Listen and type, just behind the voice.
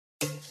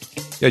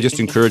Yeah, just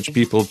encourage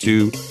people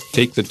to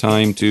take the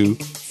time to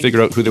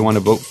figure out who they want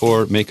to vote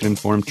for, make an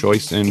informed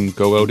choice, and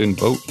go out and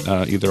vote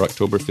either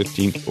October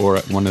 15th or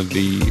at one of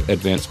the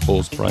advanced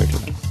polls prior to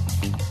that.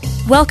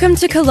 Welcome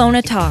to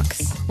Kelowna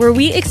Talks, where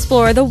we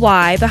explore the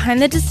why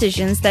behind the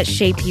decisions that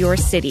shape your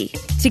city.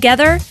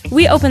 Together,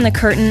 we open the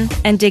curtain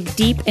and dig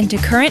deep into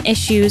current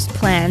issues,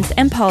 plans,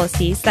 and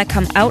policies that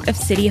come out of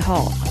City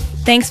Hall.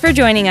 Thanks for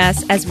joining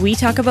us as we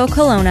talk about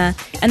Kelowna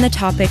and the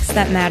topics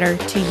that matter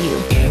to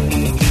you.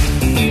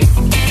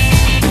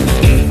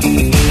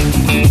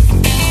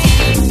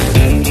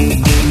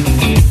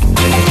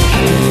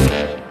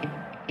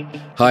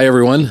 Hi,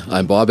 everyone.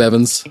 I'm Bob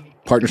Evans,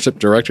 Partnership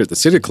Director at the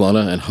City of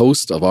Kelowna and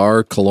host of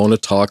our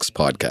Kelowna Talks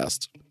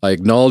podcast. I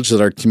acknowledge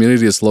that our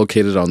community is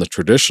located on the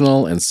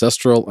traditional,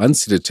 ancestral,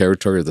 unceded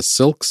territory of the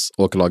Syilx,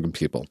 Okanagan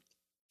people.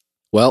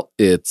 Well,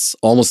 it's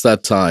almost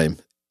that time.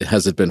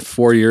 Has it been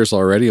 4 years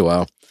already?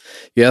 Wow.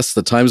 Yes,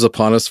 the time is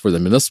upon us for the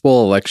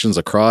municipal elections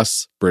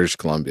across British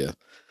Columbia.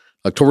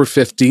 October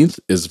 15th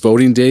is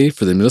voting day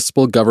for the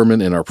municipal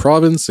government in our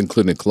province,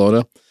 including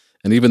Kelowna.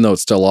 And even though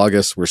it's still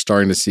August, we're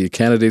starting to see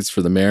candidates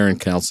for the mayor and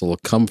council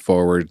come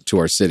forward to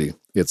our city.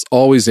 It's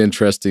always an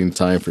interesting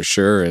time for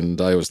sure,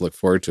 and I always look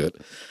forward to it.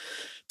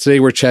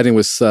 Today, we're chatting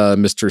with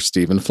Mr.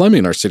 Stephen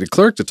Fleming, our city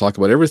clerk, to talk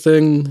about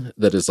everything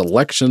that is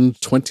election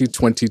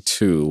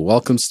 2022.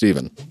 Welcome,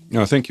 Stephen.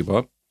 No, thank you,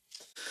 Bob.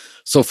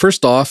 So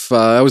first off,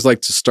 I always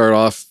like to start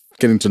off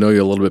getting to know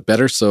you a little bit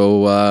better.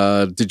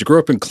 So did you grow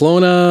up in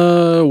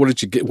Kelowna?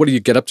 What do you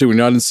get up to when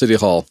you're not in City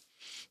Hall?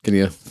 Can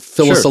you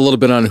fill us a little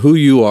bit on who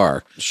you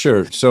are?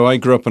 Sure. So I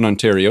grew up in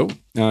Ontario,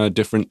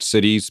 different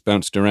cities,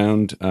 bounced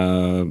around,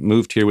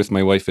 moved here with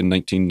my wife in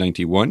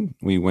 1991.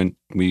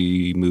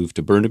 We moved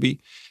to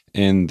Burnaby.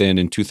 And then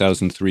in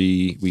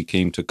 2003, we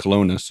came to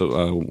Kelowna.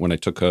 So when I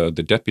took the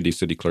deputy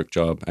city clerk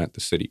job at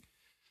the city,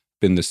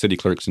 been the city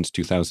clerk since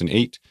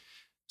 2008.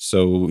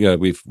 So yeah,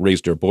 we've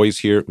raised our boys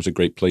here. It was a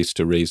great place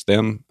to raise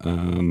them,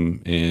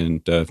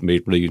 and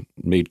made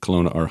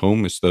Kelowna our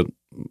home. It's the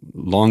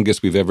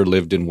longest we've ever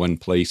lived in one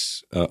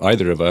place,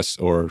 either of us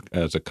or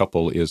as a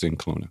couple, is in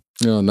Kelowna.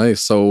 Oh,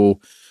 nice. So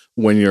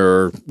when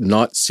you're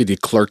not city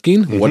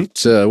clerking, what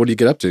do you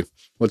get up to?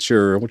 What's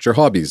your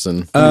hobbies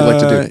and what do you like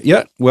to do?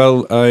 Yeah,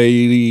 well, I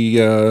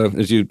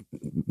as you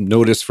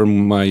notice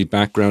from my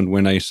background,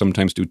 when I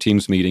sometimes do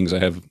Teams meetings,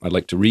 I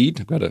like to read.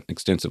 I've got an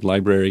extensive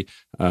library.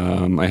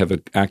 I have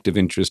an active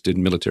interest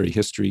in military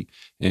history,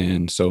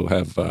 and so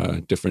have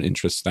different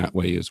interests that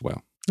way as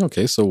well.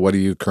 Okay, so what are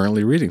you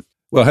currently reading?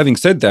 Well, having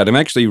said that, I'm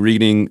actually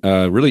reading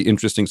really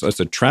interesting. So it's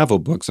a travel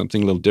book,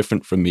 something a little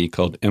different from me,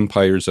 called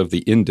Empires of the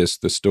Indus: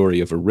 The Story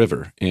of a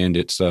River, and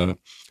it's a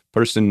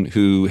person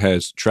who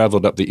has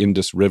traveled up the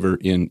Indus River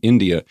in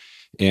India,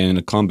 and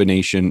a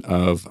combination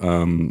of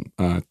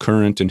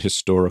current and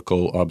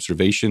historical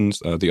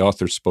observations. The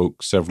author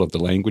spoke several of the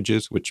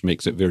languages, which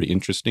makes it very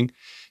interesting,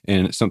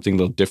 and it's something a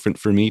little different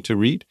for me to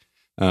read.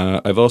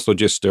 I've also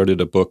just started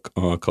a book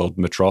called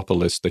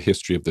Metropolis: The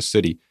History of the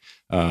City,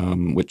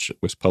 which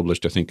was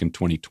published, I think, in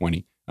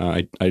 2020.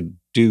 I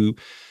do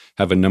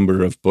have a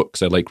number of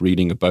books I like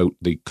reading about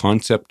the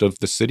concept of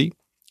the city,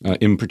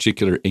 in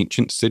particular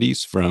ancient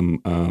cities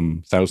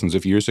from thousands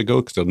of years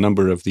ago, because a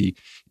number of the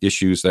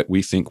issues that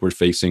we think we're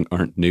facing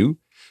aren't new.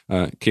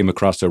 Came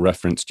across a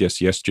reference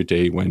just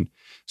yesterday when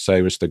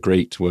Cyrus the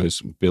Great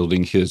was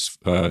building his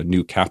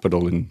new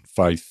capital in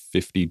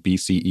 550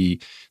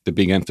 BCE. The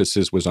big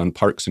emphasis was on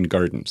parks and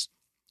gardens.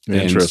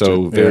 And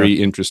so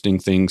very interesting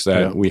things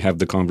that we have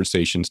the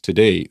conversations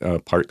today,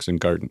 parks and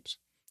gardens.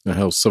 And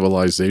how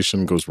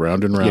civilization goes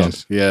round and round.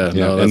 Yes. Yeah.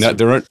 No, and that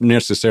there aren't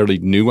necessarily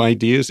new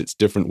ideas. It's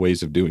different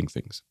ways of doing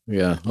things.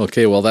 Yeah.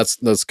 Okay. Well, that's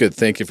good.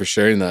 Thank you for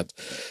sharing that.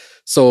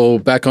 So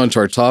back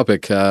onto our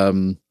topic.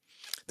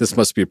 This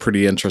must be a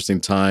pretty interesting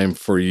time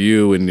for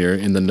you in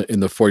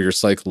the 4-year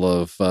cycle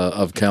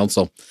of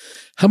council.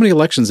 How many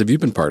elections have you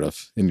been part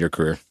of in your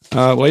career?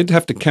 Well, I'd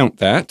have to count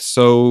that.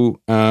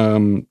 So,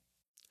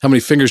 how many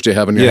fingers do you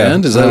have in your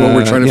hand? Is that what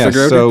we're trying to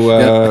figure out?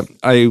 So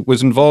I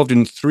was involved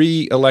in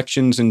 3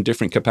 elections in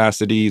different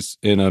capacities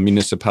in a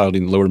municipality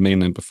in the Lower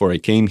Mainland before I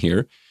came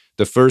here.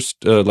 The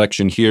first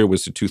election here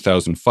was in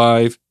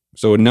 2005.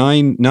 So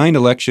nine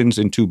elections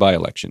and 2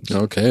 by-elections.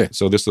 Okay.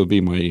 So this will be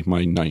my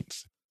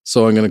 9th.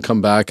 So I'm going to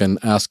come back and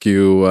ask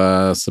you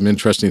some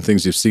interesting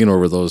things you've seen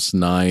over those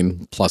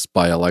 9+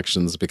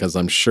 by-elections, because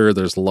I'm sure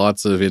there's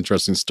lots of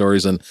interesting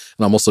stories, and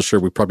I'm also sure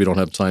we probably don't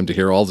have time to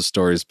hear all the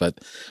stories, but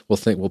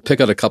we'll pick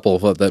out a couple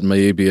that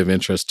may be of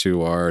interest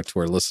to our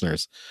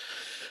listeners.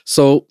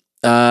 So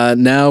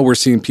now we're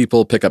seeing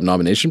people pick up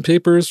nomination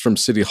papers from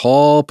City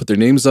Hall, put their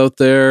names out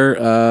there.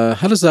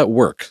 How does that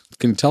work?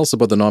 Can you tell us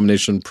about the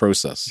nomination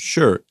process?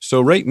 Sure. So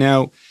right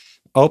now,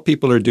 all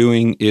people are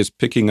doing is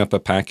picking up a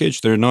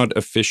package. They're not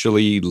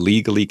officially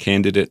legally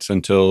candidates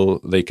until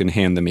they can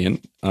hand them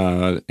in.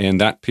 And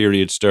that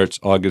period starts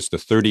August the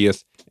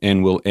 30th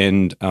and will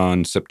end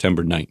on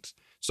September 9th.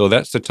 So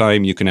that's the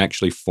time you can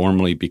actually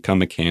formally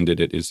become a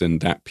candidate, is in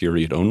that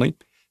period only.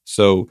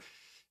 So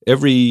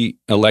every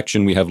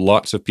election we have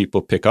lots of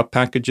people pick up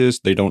packages.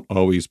 They don't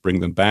always bring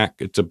them back.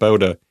 It's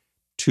about a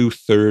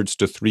 2/3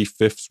 to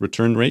 3/5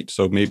 return rate,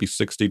 so maybe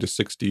 60 to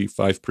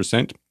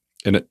 65%.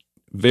 And it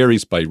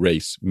varies by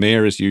race.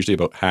 Mayor is usually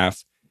about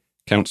half,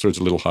 councillor is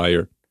a little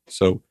higher.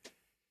 So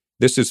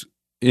this is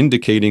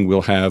indicating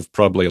we'll have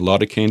probably a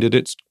lot of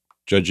candidates,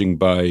 judging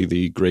by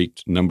the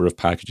great number of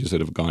packages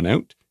that have gone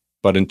out.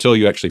 But until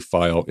you actually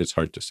file, it's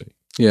hard to say.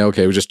 Yeah,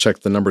 okay. We just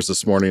checked the numbers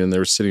this morning, and they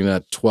were sitting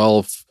at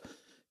 12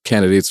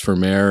 candidates for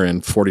mayor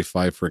and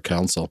 45 for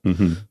council.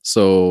 Mm-hmm.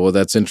 So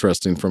that's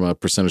interesting from a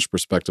percentage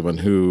perspective on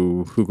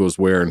who goes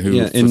where and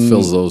who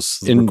fulfills those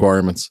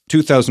requirements.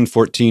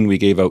 2014, we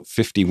gave out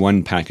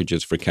 51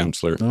 packages for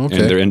councillor, and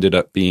there ended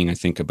up being, I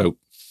think, about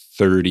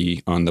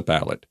 30 on the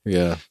ballot.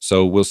 Yeah.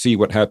 So we'll see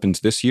what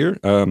happens this year.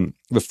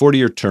 The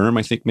 4-year term,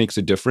 I think, makes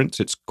a difference.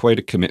 It's quite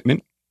a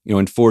commitment.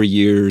 In 4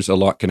 years, a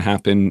lot can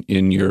happen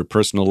in your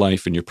personal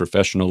life and your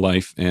professional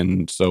life.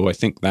 And so I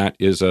think that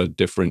is a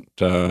different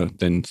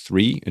than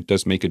 3. It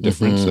does make a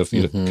difference of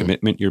the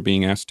commitment you're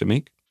being asked to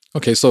make.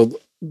 Okay. So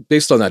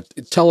based on that,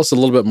 tell us a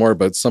little bit more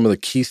about some of the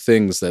key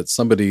things that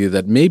somebody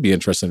that may be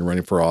interested in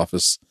running for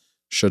office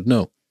should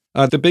know.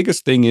 The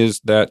biggest thing is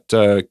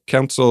that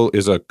council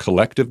is a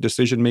collective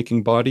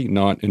decision-making body,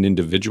 not an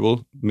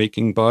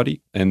individual-making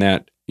body, and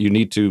that you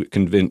need to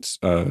convince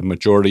a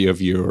majority of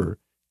your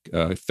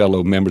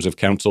fellow members of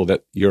council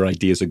that your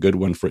idea is a good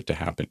one for it to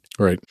happen.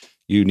 Right.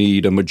 You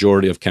need a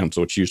majority of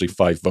council, which is usually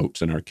 5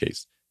 votes in our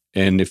case.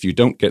 And if you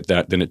don't get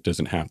that, then it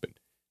doesn't happen.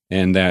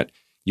 And that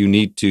you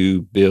need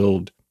to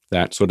build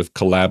that sort of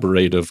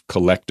collaborative,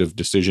 collective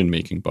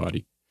decision-making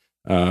body.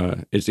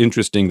 It's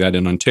interesting that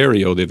in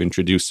Ontario, they've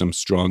introduced some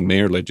strong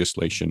mayor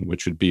legislation,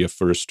 which would be a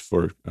first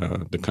for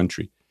the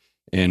country.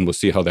 And we'll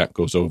see how that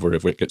goes over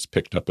if it gets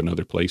picked up in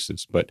other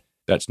places. But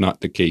that's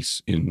not the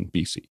case in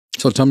BC.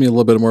 So tell me a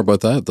little bit more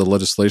about that, the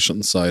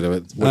legislation side of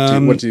it.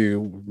 What do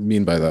you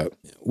mean by that?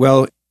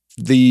 Well,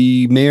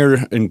 the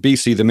mayor in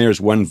BC, the mayor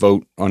is 1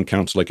 vote on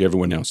council like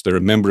everyone else. They're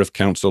a member of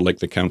council like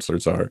the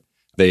councillors are.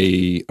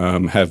 They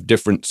have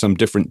some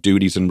different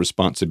duties and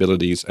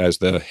responsibilities as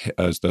the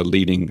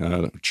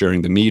leading,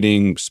 chairing the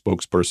meeting,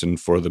 spokesperson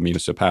for the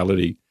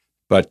municipality.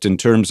 But in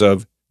terms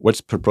of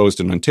what's proposed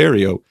in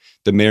Ontario,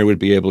 the mayor would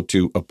be able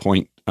to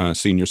appoint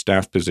senior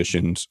staff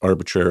positions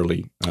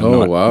arbitrarily.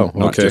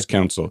 Not just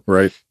council.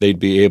 Right. They'd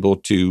be able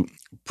to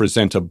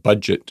present a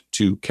budget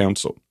to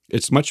council.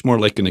 It's much more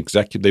like an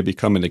executive. They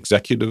become an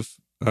executive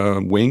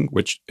wing,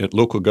 which at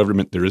local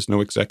government, there is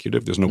no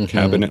executive. There's no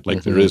cabinet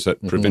like there is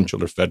at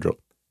provincial or federal.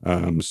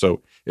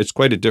 So it's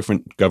quite a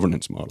different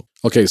governance model.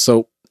 Okay,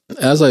 so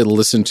as I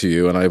listen to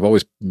you, and I've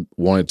always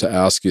wanted to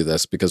ask you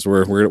this because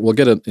we'll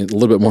get a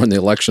little bit more in the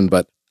election,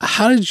 but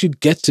how did you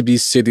get to be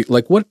city?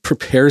 Like, what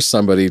prepares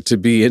somebody to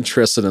be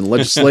interested in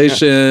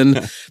legislation,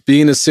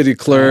 being a city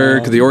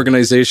clerk, the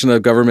organization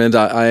of government?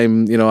 I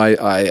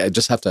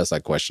just have to ask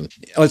that question.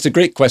 Well, it's a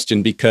great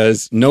question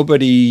because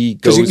nobody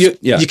goes.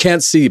 You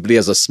can't see, but he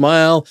has a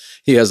smile.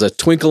 He has a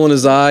twinkle in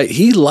his eye.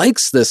 He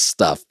likes this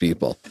stuff,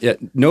 people. Yeah,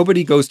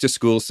 nobody goes to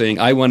school saying,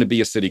 "I want to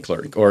be a city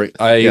clerk," or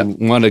 "I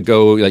want to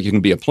go." Like, you can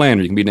be a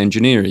planner, you can be an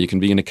engineer, you can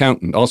be an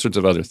accountant, all sorts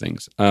of other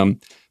things.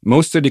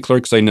 Most city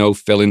clerks I know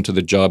fell into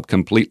the job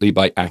completely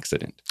by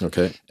accident.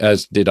 Okay.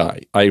 As did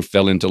I. I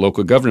fell into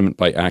local government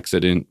by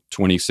accident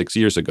 26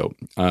 years ago.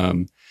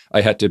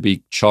 I had to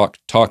be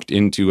talked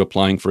into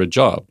applying for a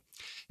job.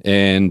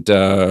 And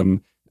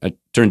it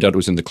turned out it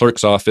was in the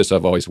clerk's office.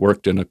 I've always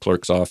worked in a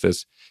clerk's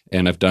office,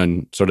 and I've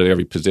done sort of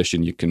every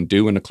position you can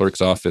do in a clerk's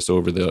office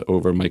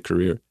over my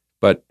career.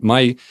 But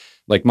my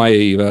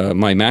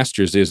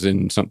master's is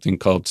in something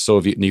called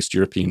Soviet and East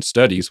European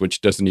Studies, which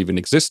doesn't even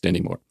exist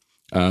anymore.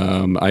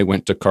 I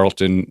went to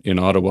Carleton in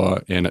Ottawa,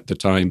 and at the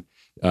time,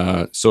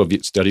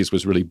 Soviet studies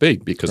was really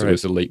big because it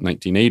was the late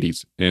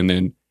 1980s. And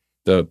then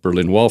the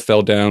Berlin Wall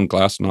fell down,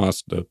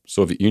 Glasnost, the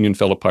Soviet Union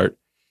fell apart.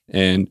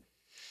 And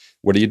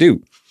what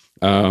do?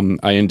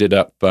 I ended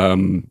up,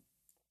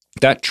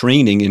 that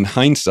training in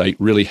hindsight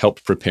really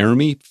helped prepare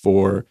me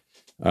for,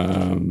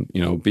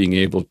 being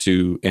able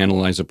to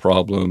analyze a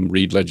problem,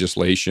 read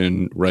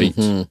legislation, write,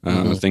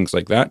 things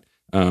like that,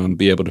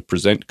 be able to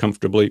present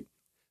comfortably.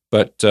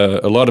 But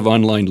a lot of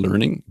online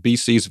learning.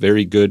 BC is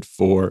very good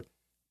for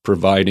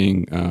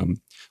providing,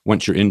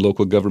 once you're in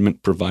local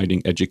government,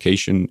 providing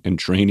education and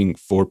training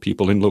for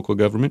people in local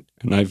government.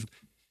 And I've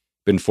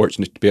been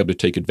fortunate to be able to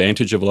take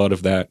advantage of a lot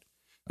of that.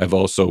 I've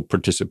also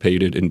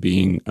participated in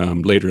being,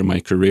 later in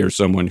my career,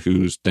 someone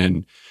who's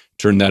then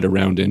turned that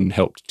around and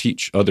helped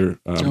teach other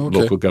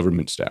local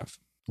government staff.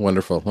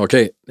 Wonderful.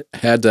 Okay.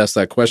 Had to ask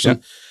that question.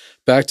 Yeah.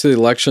 Back to the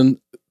election.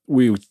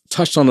 We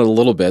touched on it a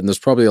little bit, and there's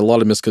probably a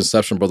lot of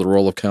misconception about the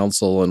role of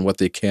council and what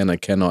they can and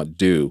cannot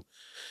do.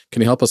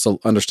 Can you help us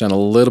understand a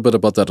little bit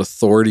about that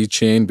authority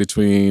chain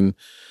between,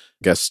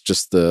 I guess,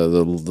 just the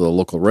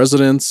local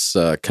residents,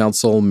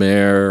 council,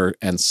 mayor,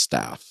 and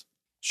staff?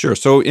 Sure.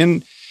 So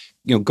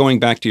going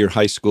back to your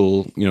high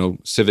school,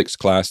 civics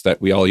class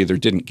that we all either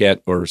didn't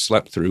get or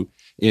slept through,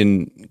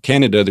 in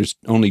Canada, there's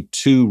only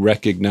 2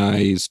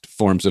 recognized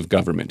forms of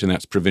government, and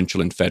that's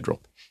provincial and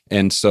federal.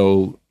 And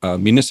so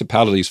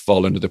municipalities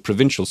fall under the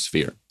provincial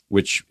sphere,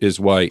 which is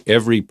why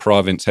every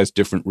province has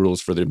different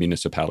rules for their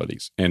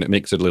municipalities. And it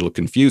makes it a little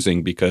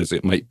confusing because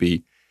it might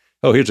be,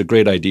 oh, here's a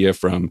great idea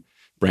from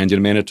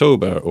Brandon,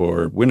 Manitoba,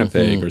 or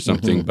Winnipeg or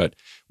something, but,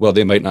 well,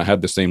 they might not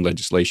have the same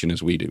legislation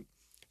as we do,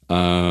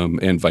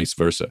 and vice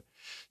versa.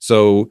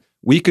 So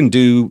we can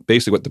do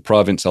basically what the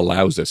province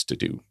allows us to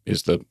do,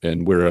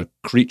 and we're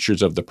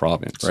creatures of the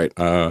province.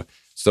 Right.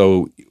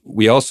 So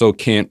we also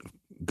can't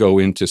go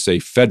into, say,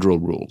 federal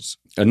rules.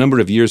 A number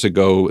of years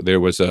ago, there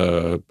was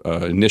a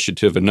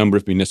initiative, a number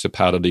of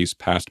municipalities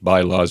passed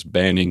bylaws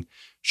banning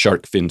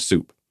shark fin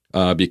soup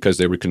because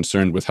they were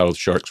concerned with how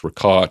sharks were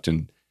caught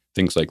and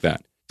things like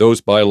that. Those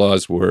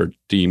bylaws were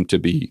deemed to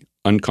be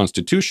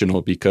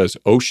unconstitutional because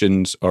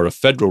oceans are a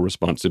federal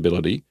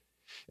responsibility.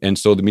 And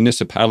so the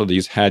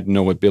municipalities had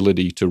no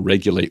ability to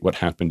regulate what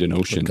happened in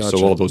oceans. Gotcha.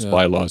 So all those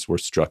bylaws were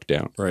struck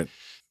down. Right.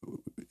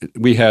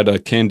 We had a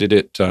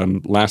candidate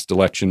last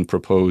election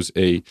propose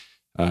a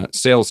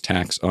sales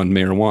tax on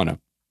marijuana.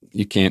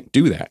 You can't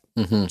do that.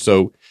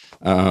 So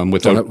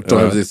without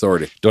don't have the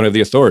authority. Don't have the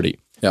authority.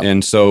 Yep.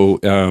 And so,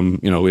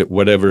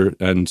 whatever.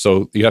 And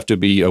so you have to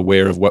be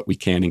aware of what we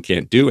can and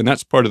can't do. And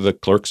that's part of the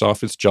clerk's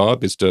office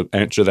job, is to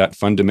answer that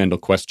fundamental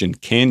question,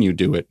 can you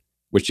do it?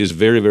 Which is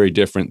very, very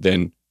different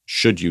than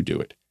should you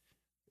do it?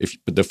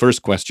 But the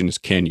first question is,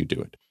 can you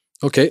do it?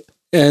 Okay.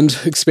 And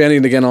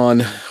expanding again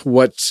on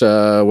what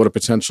a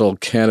potential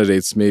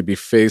candidates may be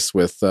faced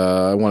with,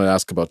 I want to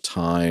ask about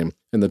time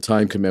and the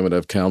time commitment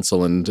of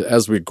council. And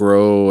as we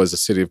grow as a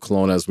city of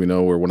Kelowna, as we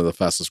know, we're one of the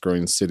fastest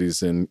growing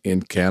cities in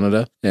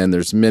Canada. And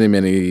there's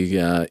many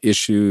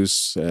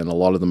issues, and a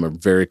lot of them are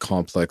very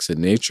complex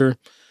in nature.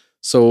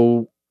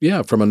 So,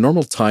 yeah, from a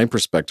normal time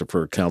perspective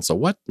for council,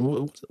 what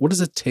does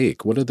it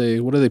take? What do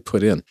they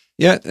put in?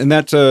 Yeah, and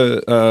that's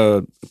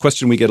a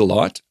question we get a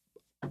lot.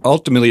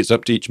 Ultimately, it's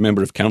up to each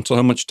member of council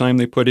how much time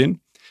they put in.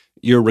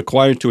 You're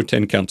required to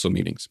attend council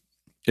meetings.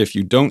 If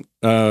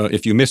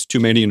you miss too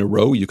many in a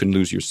row, you can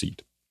lose your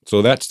seat.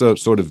 So that's the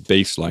sort of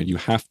baseline. You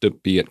have to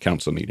be at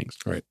council meetings.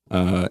 Right.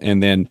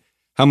 And then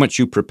how much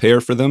you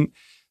prepare for them.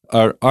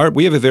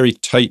 We have a very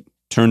tight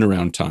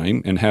turnaround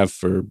time, and have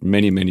for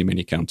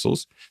many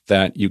councils,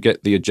 that you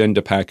get the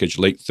agenda package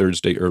late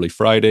Thursday, early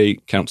Friday,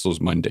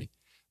 council's Monday.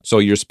 So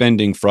you're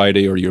spending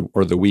Friday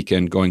or the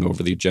weekend going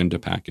over the agenda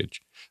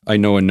package. I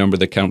know a number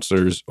of the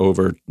councillors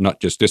over not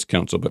just this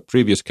council, but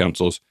previous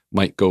councils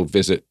might go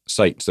visit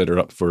sites that are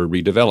up for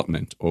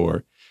redevelopment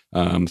or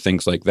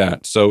things like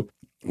that. So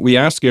we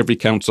ask every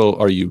council,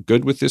 are you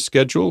good with this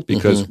schedule?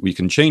 Because we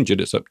can change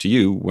it. It's up to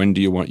you. When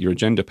do you want your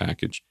agenda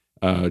package?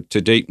 To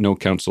date, no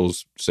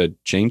councils said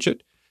change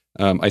it.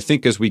 I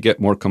think as we get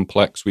more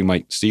complex, we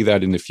might see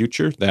that in the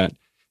future, that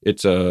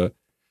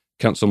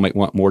council might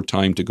want more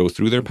time to go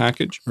through their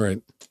package.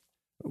 Right.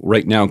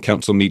 Right now,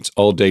 council meets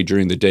all day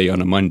during the day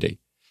on a Monday.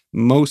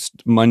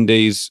 Most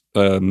Mondays,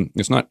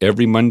 it's not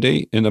every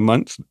Monday in a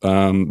month,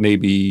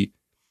 maybe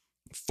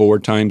 4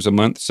 times a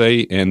month,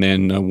 say, and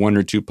then 1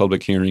 or 2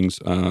 public hearings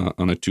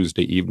on a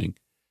Tuesday evening.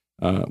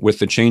 With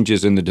the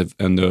changes in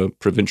the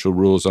provincial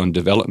rules on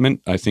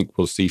development, I think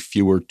we'll see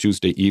fewer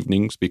Tuesday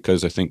evenings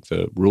because I think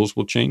the rules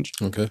will change.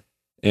 Okay.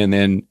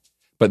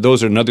 But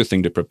those are another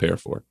thing to prepare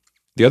for.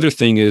 The other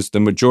thing is the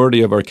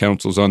majority of our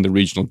councils on the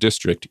regional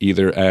district,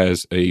 either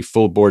as a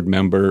full board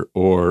member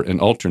or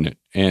an alternate,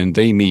 and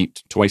they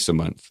meet twice a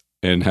month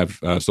and have,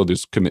 so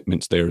there's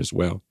commitments there as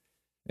well.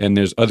 And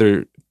there's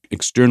other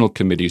external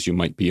committees you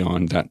might be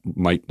on that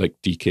might, like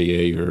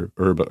DKA or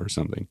URBA or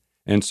something.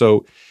 And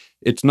so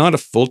it's not a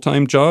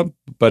full-time job,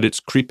 but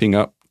it's creeping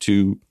up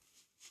to,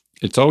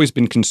 it's always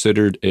been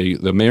considered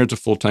the mayor's a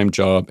full-time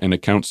job, and a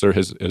councillor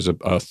has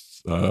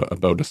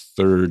about a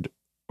third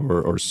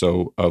or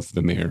so of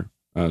the mayor.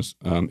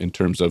 In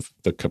terms of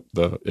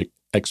the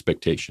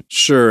expectation.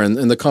 Sure,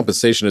 and the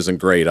compensation isn't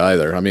great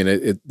either. I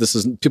mean, this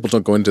is, people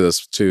don't go into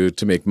this to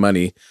make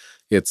money.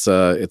 It's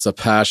a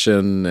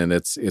passion, and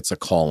it's a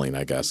calling,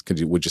 I guess.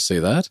 Would you say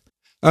that?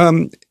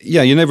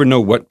 Yeah, you never know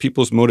what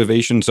people's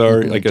motivations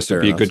are. I guess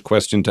it'd be enough. a good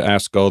question to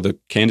ask all the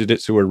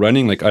candidates who are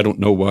running. Like, I don't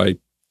know why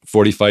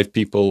 45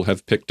 people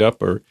have picked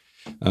up, or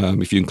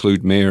if you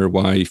include mayor,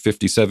 why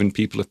 57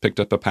 people have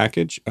picked up a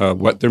package.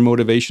 What their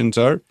motivations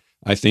are.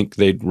 I think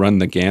they'd run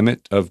the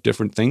gamut of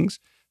different things.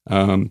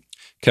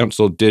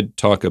 Council did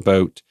talk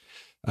about,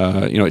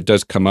 it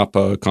does come up,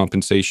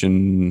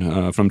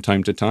 compensation from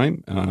time to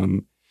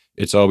time.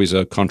 It's always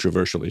a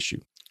controversial issue.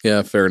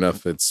 Yeah, fair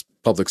enough. It's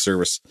public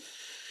service.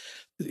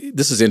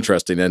 This is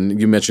interesting. And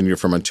you mentioned you're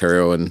from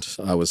Ontario, and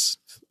I was,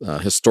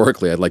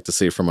 historically, I'd like to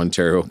say from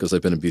Ontario because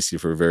I've been in BC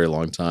for a very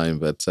long time.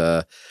 But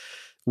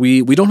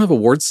we don't have a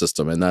ward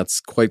system, and that's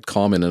quite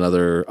common in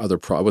other I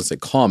wouldn't say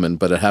common,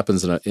 but it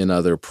happens in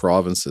other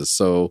provinces.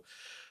 So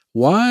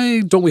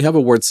why don't we have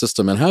a ward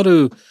system, and how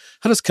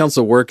does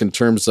council work in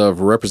terms of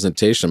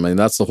representation? I mean,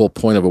 that's the whole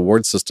point of a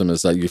ward system,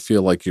 is that you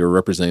feel like you're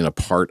representing a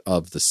part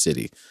of the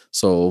city.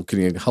 So can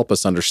you help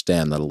us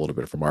understand that a little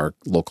bit from our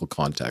local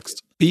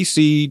context?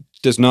 BC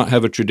does not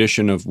have a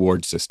tradition of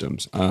ward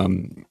systems.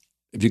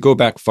 If you go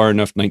back far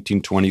enough,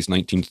 1920s,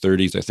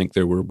 1930s, I think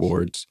there were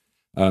wards.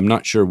 I'm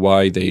not sure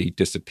why they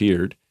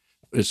disappeared.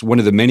 It's one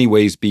of the many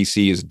ways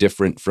BC is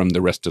different from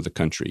the rest of the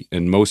country,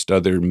 and most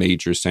other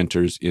major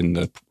centers in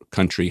the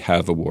country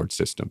have a ward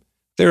system.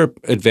 There are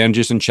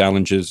advantages and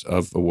challenges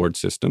of a ward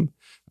system.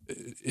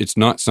 It's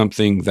not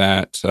something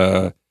that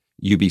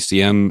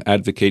UBCM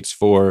advocates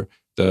for.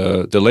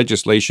 The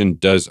legislation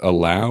does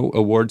allow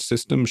a ward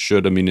system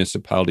should a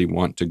municipality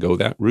want to go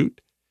that route.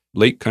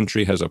 Lake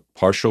Country has a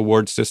partial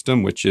ward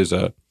system, which is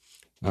a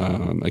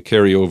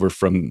carryover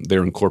from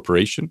their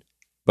incorporation.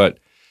 But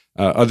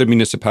other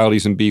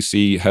municipalities in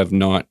BC have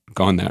not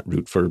gone that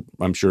route for,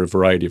 I'm sure, a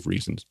variety of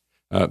reasons.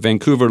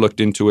 Vancouver looked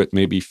into it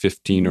maybe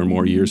 15 or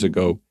more years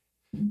ago.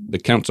 The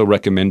council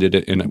recommended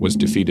it, and it was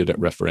defeated at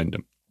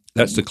referendum.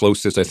 That's the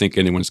closest I think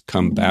anyone's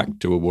come back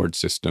to a ward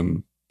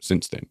system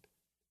since then.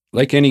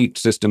 Like any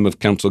system of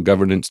council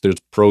governance, there's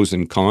pros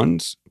and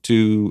cons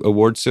to a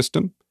ward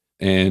system.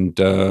 And,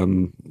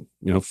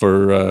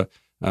 for a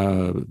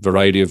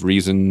variety of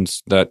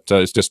reasons, that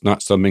is just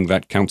not something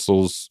that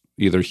councils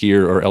either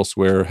here or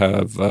elsewhere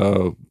have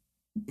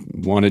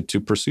wanted to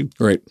pursue.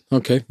 Right.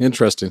 Okay.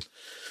 Interesting.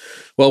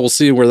 Well, we'll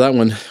see where that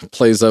one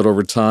plays out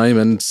over time.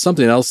 And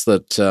something else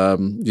that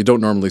you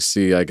don't normally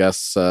see, I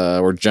guess,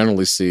 or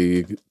generally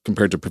see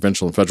compared to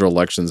provincial and federal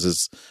elections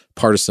is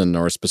partisan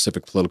or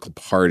specific political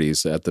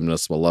parties at the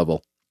municipal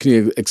level. Can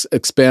you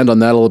expand on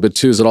that a little bit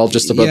too? Is it all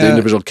just about the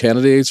individual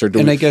candidates, or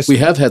I guess we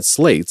have had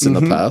slates in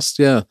the past?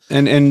 Yeah,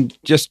 and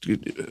just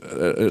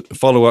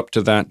follow up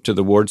to that, to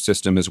the ward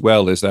system as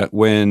well, is that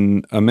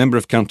when a member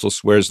of council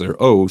swears their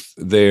oath,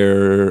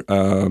 their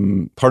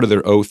part of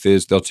their oath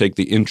is they'll take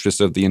the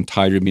interests of the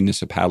entire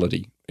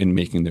municipality in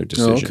making their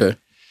decision. Oh, okay.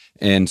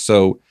 And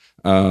so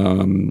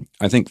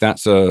I think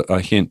that's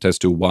a hint as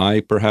to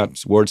why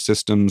perhaps ward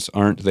systems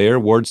aren't there.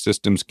 Ward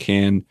systems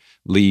can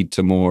lead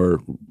to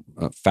more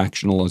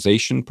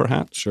factionalization,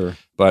 perhaps. Sure.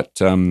 But,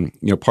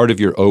 part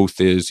of your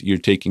oath is you're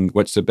taking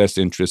what's the best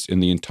interest in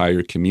the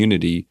entire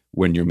community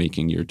when you're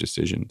making your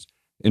decisions.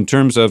 In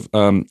terms of,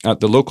 at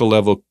the local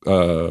level,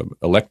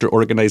 elector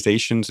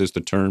organizations is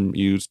the term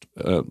used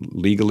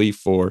legally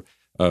for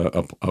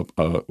a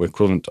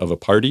equivalent of a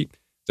party.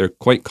 They're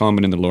quite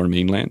common in the Lower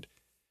Mainland.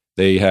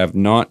 They have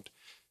not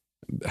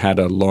had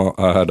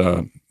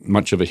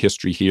much of a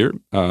history here.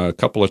 A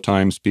couple of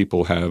times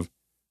people have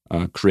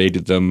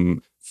created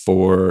them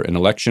for an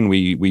election.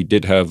 We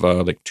did have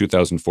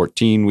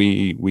 2014.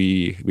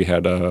 We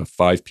had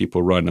 5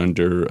 people run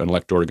under an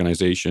elector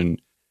organization.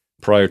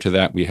 Prior to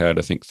that, we had,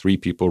 I think, 3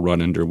 people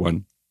run under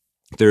one.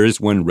 There is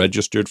one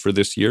registered for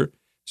this year,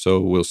 so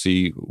we'll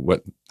see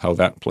how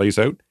that plays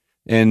out.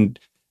 And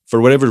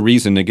for whatever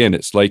reason, again,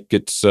 it's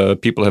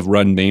people have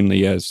run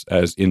mainly as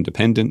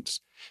independents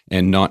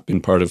and not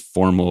been part of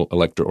formal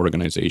elector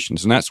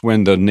organizations. And that's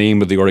when the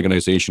name of the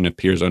organization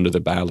appears under the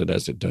ballot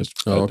as it does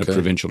at the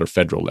provincial or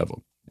federal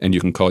level. And you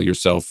can call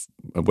yourself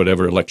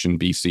whatever election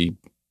BC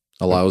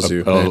allows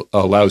you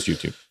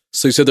to.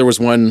 So you said there was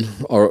one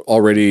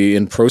already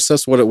in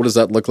process. What does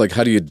that look like?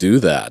 How do you do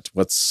that?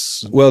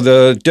 Well,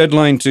 the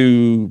deadline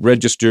to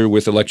register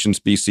with Elections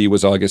BC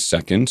was August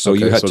 2nd. So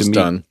you had to meet.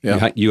 Done.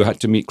 Yeah. You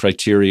had to meet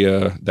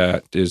criteria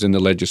that is in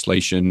the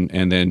legislation,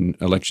 and then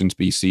Elections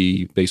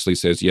BC basically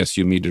says yes,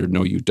 you meet it, or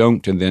no, you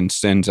don't, and then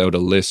sends out a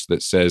list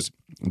that says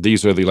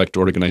these are the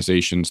elector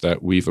organizations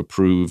that we've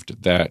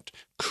approved that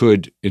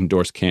could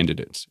endorse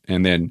candidates.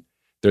 And then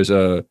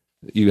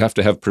you have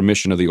to have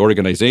permission of the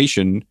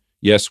organization.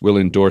 Yes, we'll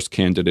endorse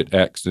candidate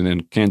X, and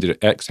then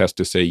candidate X has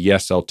to say,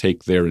 yes, I'll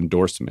take their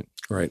endorsement.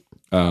 Right.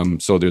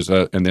 So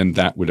and then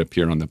that would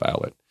appear on the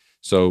ballot.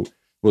 So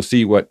we'll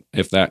see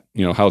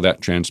how that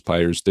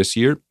transpires this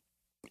year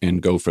and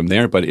go from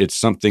there. But it's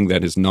something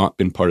that has not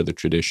been part of the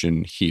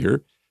tradition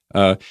here.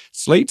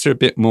 Slates are a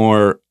bit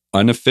more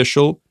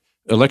unofficial.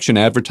 Election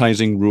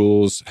advertising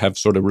rules have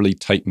sort of really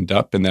tightened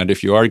up, in that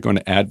if you are going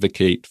to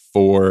advocate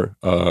for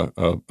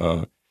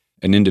an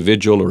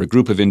individual or a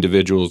group of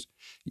individuals,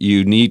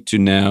 you need to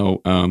now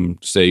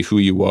say who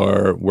you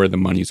are, where the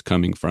money's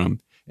coming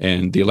from.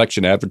 And the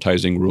election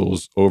advertising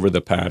rules over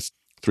the past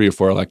 3 or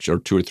 4 elections, or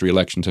 2 or 3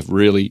 elections, have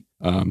really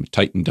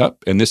tightened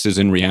up. And this is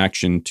in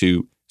reaction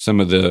to some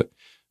of the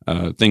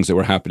things that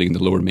were happening in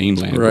the Lower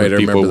Mainland, where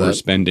people were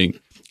spending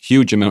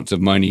huge amounts of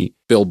money,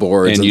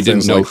 billboards, and you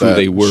didn't know who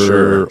they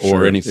were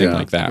or anything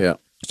like that. Yeah.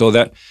 So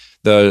that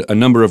a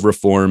number of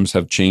reforms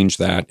have changed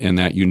that, and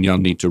that you now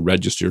need to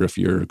register if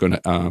you're going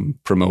to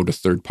promote a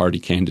third-party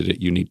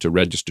candidate. You need to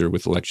register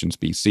with Elections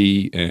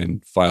BC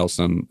and file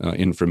some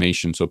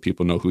information so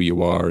people know who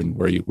you are and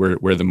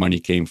where the money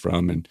came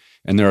from, and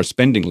there are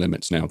spending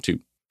limits now too.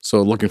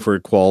 So looking for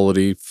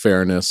equality,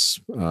 fairness,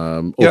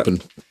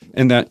 open,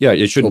 and that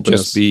it shouldn't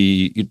just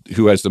be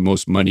who has the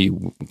most money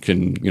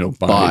can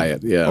buy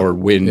it, or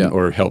win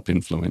or help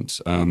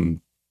influence.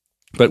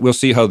 But we'll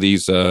see how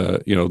these,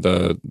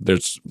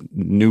 there's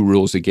new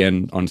rules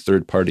again on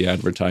third-party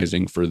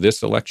advertising for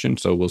this election,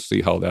 so we'll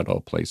see how that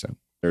all plays out.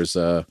 There's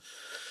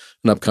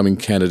an upcoming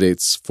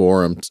candidates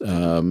forum.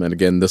 And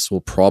again, this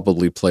will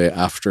probably play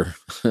after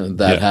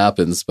that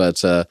happens.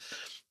 But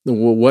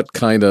what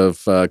kind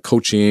of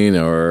coaching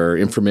or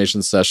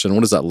information session, what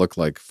does that look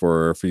like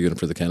for you and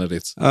for the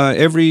candidates?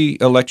 Every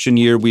election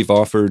year, we've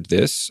offered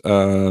this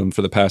for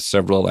the past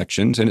several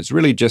elections. And it's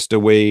really just a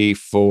way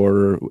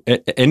for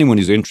anyone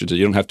who's interested.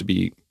 You don't have to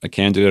be a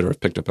candidate or have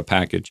picked up a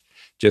package,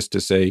 just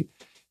to say,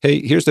 hey,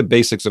 here's the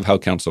basics of how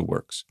council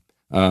works.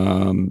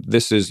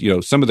 This is,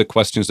 some of the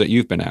questions that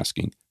you've been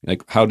asking,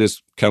 like how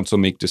does council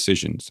make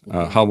decisions?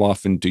 How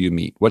often do you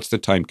meet? What's the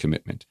time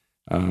commitment?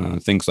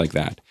 Things like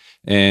that.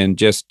 And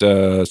just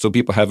so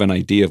people have an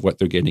idea of what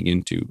they're getting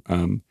into.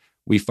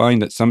 We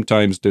find that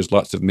sometimes there's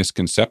lots of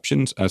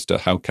misconceptions as to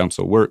how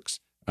council works,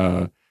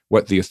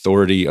 what the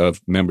authority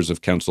of members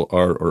of council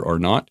are or are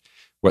not,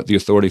 what the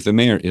authority of the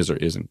mayor is or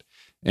isn't.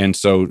 And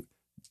so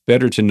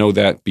better to know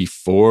that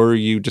before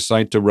you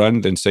decide to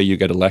run than say you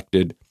get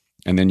elected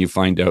and then you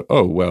find out,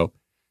 oh, well,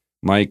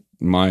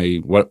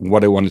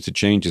 what I wanted to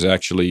change is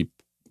actually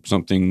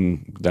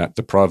something that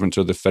the province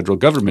or the federal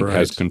government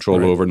has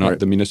control over, not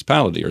the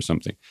municipality or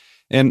something.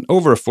 And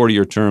over a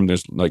 4-year term,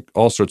 there's like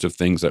all sorts of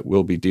things that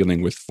we'll be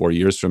dealing with 4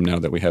 years from now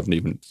that we haven't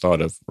even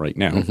thought of right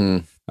now.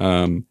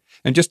 Mm-hmm.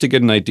 And just to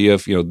get an idea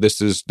of,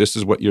 this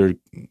is what you're,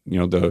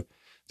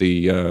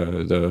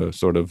 the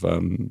sort of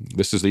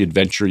this is the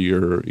adventure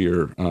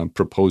you're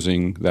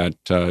proposing that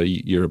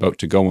you're about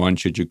to go on.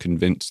 Should you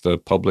convince the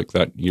public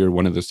that you're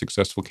one of the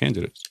successful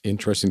candidates?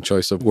 Interesting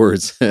choice of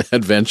words,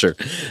 adventure.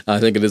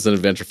 I think it is an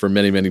adventure for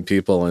many, many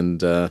people,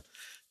 and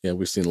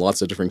we've seen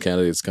lots of different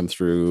candidates come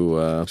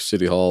through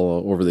City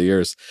Hall over the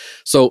years.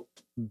 So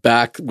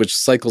which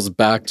cycles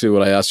back to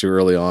what I asked you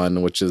early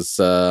on, which is,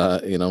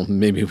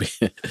 maybe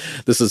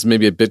this is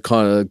maybe a bit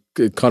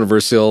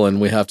controversial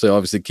and we have to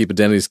obviously keep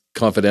identities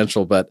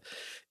confidential, but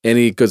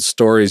any good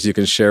stories you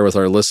can share with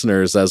our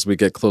listeners as we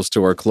get close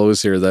to our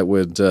close here that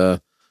would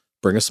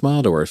bring a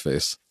smile to our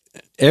face?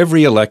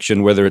 Every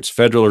election, whether it's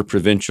federal or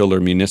provincial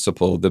or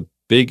municipal, the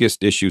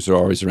biggest issues are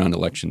always around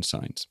election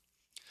signs,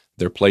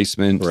 their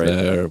placement,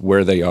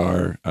 where they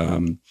are.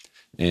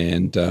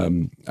 And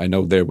I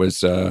know there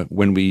was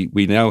when we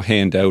now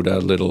hand out a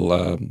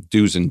little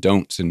do's and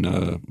don'ts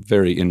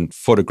in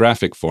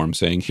photographic form,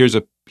 saying here's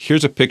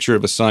a picture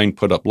of a sign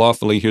put up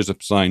lawfully, here's a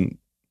sign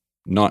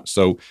not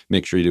so,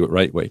 make sure you do it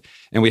right way.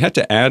 And we had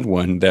to add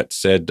one that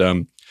said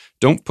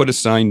don't put a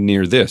sign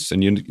near this.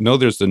 And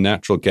there's the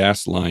natural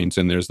gas lines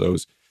and there's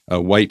those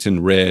white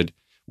and red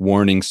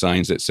warning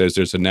signs that says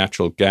there's a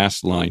natural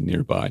gas line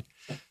nearby.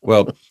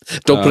 Well,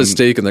 don't put a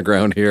stake in the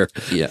ground here.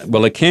 Yeah.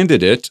 Well, a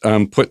candidate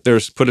put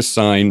a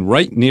sign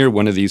right near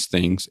one of these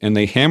things, and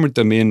they hammered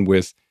them in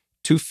with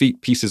 2 feet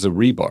pieces of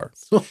rebar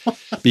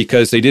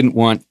because they didn't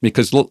want,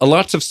 because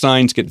lots of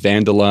signs get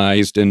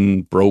vandalized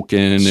and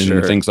broken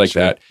and things like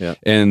that. Yeah.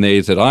 And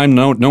they said,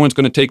 no one's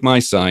going to take my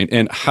sign.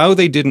 And how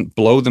they didn't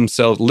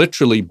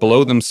literally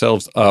blow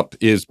themselves up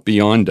is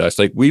beyond us.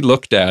 Like, we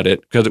looked at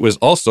it because it was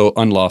also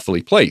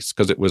unlawfully placed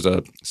because it was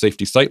a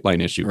safety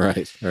sightline issue.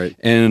 Right.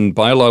 And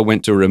bylaw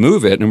went to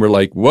remove it, and we're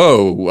like,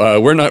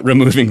 whoa, we're not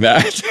removing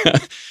that.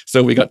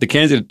 So we got the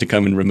candidate to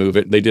come and remove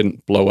it. They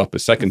didn't blow up a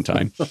second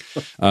time.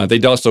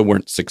 They also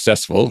weren't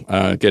successful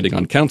getting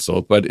on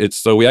council, but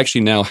so we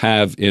actually now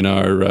have in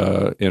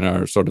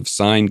our sort of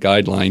sign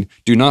guideline,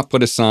 do not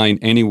put a sign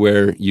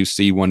anywhere you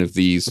see one of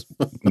these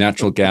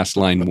natural gas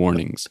line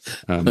warnings.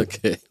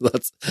 Okay,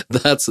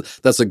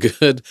 that's a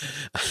good.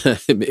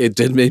 It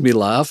did make me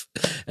laugh,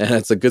 and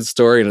it's a good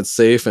story, and it's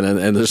safe,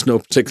 and there's no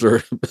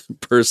particular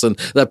person.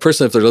 That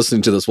person, if they're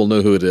listening to this, will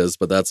know who it is,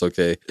 but that's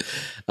okay.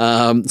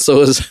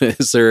 So is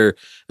there,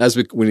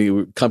 when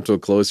you come to a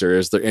close here,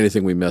 is there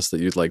anything we missed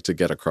that you'd like to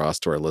get across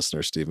to our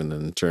listeners, Stephen,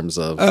 in terms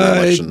of the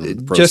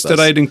election process? Just that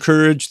I'd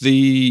encourage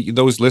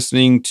those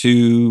listening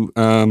to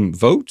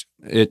vote.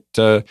 It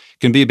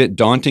can be a bit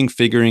daunting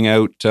figuring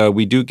out.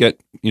 We do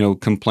get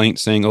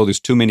complaints saying, "Oh, there's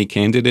too many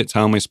candidates.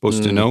 How am I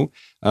supposed to know?"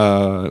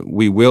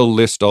 We will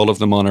list all of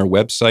them on our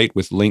website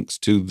with links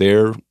to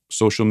their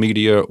social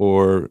media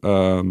or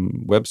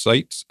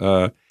websites,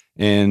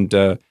 and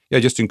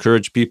just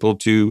encourage people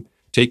to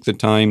take the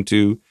time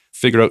to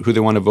figure out who they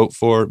want to vote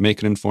for,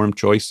 make an informed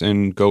choice,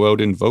 and go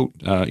out and vote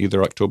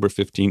either October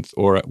 15th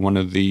or at one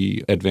of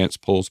the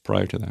advanced polls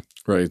prior to that.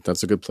 Right.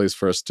 That's a good place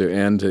for us to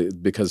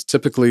end, because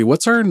typically,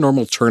 what's our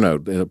normal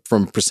turnout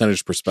from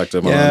percentage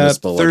perspective on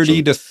municipal election?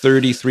 30 to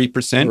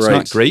 33%. It's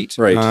not great,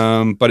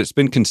 but it's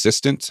been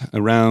consistent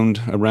around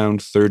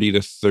 30 to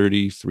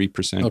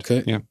 33%.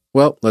 Okay. Yeah.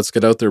 Well, let's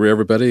get out there,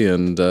 everybody,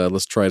 and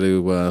let's try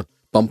to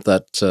bump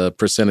that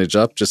percentage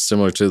up, just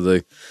similar to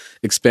the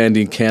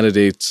expanding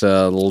candidate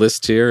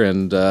list here.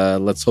 And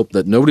let's hope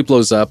that nobody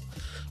blows up.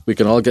 We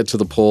can all get to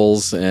the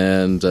polls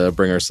and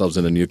bring ourselves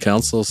in a new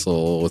council.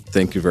 So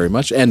thank you very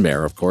much. And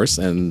mayor, of course,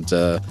 and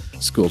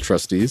school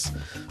trustees.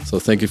 So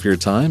thank you for your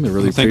time. I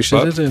really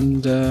appreciate it.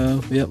 And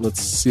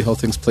let's see how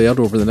things play out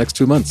over the next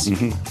 2 months.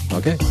 Mm-hmm.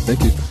 Okay.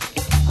 Thank you.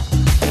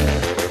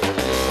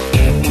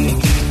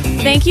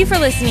 Thank you for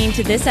listening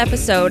to this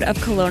episode of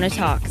Kelowna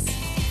Talks.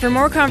 For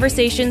more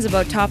conversations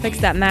about topics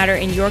that matter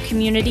in your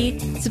community,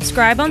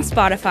 subscribe on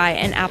Spotify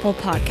and Apple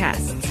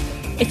Podcasts.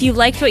 If you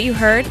liked what you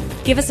heard,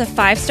 give us a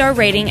 5-star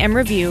rating and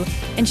review,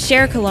 and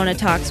share Kelowna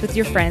Talks with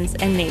your friends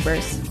and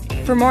neighbors.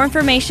 For more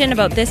information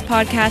about this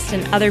podcast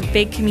and other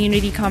big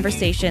community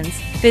conversations,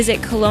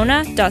 visit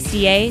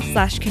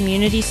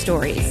kelowna.ca/community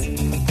stories.